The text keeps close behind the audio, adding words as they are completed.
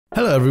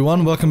Hello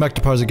everyone, welcome back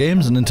to Parser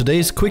Games, and in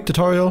today's quick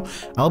tutorial,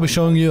 I'll be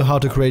showing you how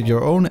to create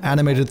your own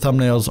animated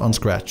thumbnails on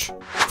Scratch.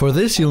 For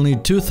this, you'll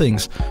need two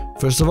things.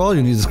 First of all,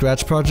 you need a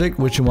Scratch project,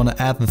 which you want to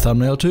add the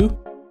thumbnail to.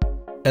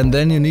 And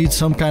then you need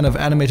some kind of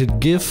animated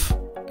GIF,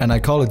 and I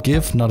call it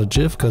GIF, not a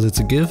GIF, because it's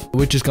a GIF,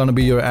 which is going to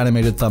be your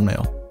animated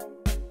thumbnail.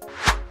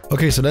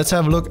 Okay, so let's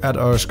have a look at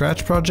our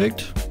Scratch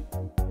project.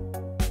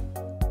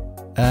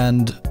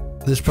 And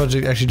this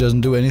project actually doesn't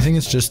do anything,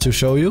 it's just to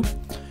show you.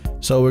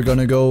 So we're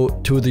gonna go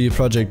to the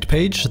project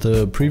page,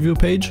 the preview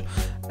page,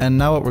 and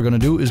now what we're gonna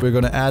do is we're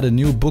gonna add a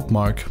new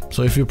bookmark.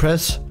 So if you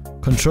press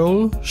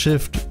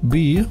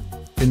Ctrl+Shift+B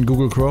in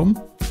Google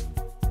Chrome,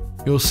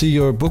 you'll see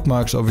your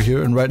bookmarks over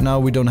here, and right now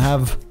we don't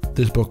have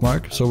this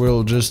bookmark, so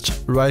we'll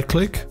just right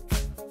click,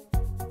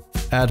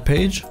 add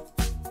page,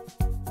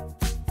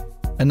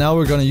 and now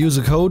we're gonna use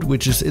a code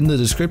which is in the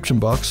description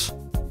box,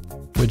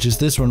 which is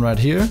this one right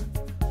here.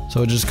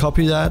 So just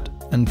copy that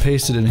and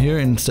paste it in here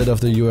instead of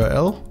the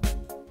URL.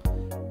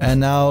 And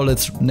now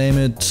let's name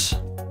it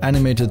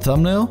animated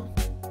thumbnail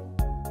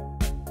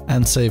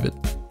and save it.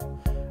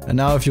 And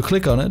now if you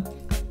click on it,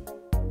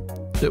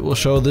 it will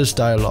show this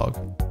dialog.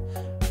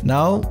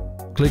 Now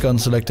click on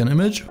select an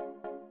image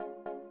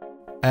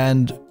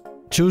and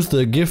choose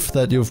the GIF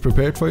that you've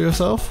prepared for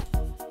yourself.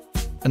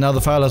 And now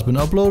the file has been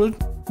uploaded.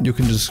 You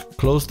can just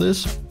close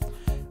this.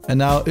 And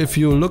now if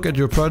you look at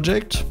your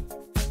project,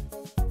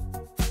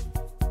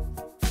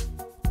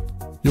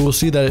 you will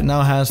see that it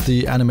now has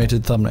the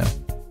animated thumbnail.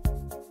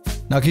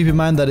 Now keep in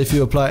mind that if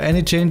you apply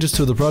any changes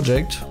to the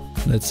project,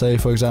 let's say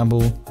for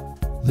example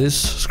this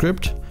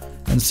script,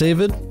 and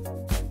save it,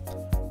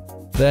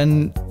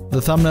 then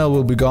the thumbnail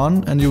will be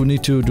gone and you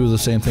need to do the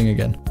same thing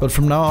again. But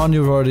from now on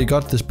you've already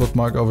got this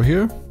bookmark over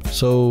here,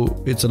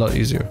 so it's a lot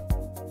easier.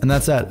 And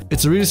that's that.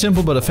 It's a really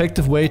simple but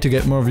effective way to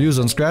get more views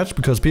on Scratch,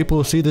 because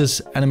people see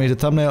this animated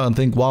thumbnail and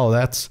think, wow,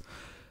 that's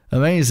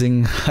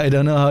amazing. I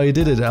don't know how you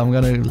did it. I'm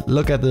gonna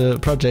look at the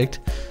project.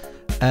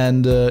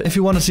 And if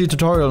you want to see a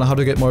tutorial on how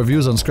to get more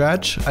views on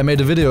Scratch, I made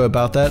a video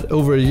about that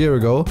over a year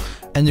ago,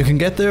 and you can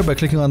get there by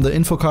clicking on the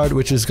info card,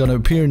 which is going to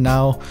appear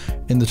now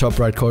in the top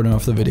right corner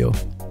of the video.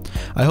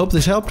 I hope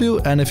this helped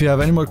you, and if you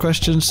have any more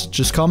questions,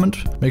 just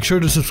comment. Make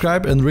sure to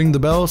subscribe and ring the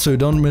bell so you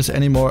don't miss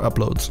any more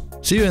uploads.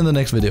 See you in the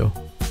next video.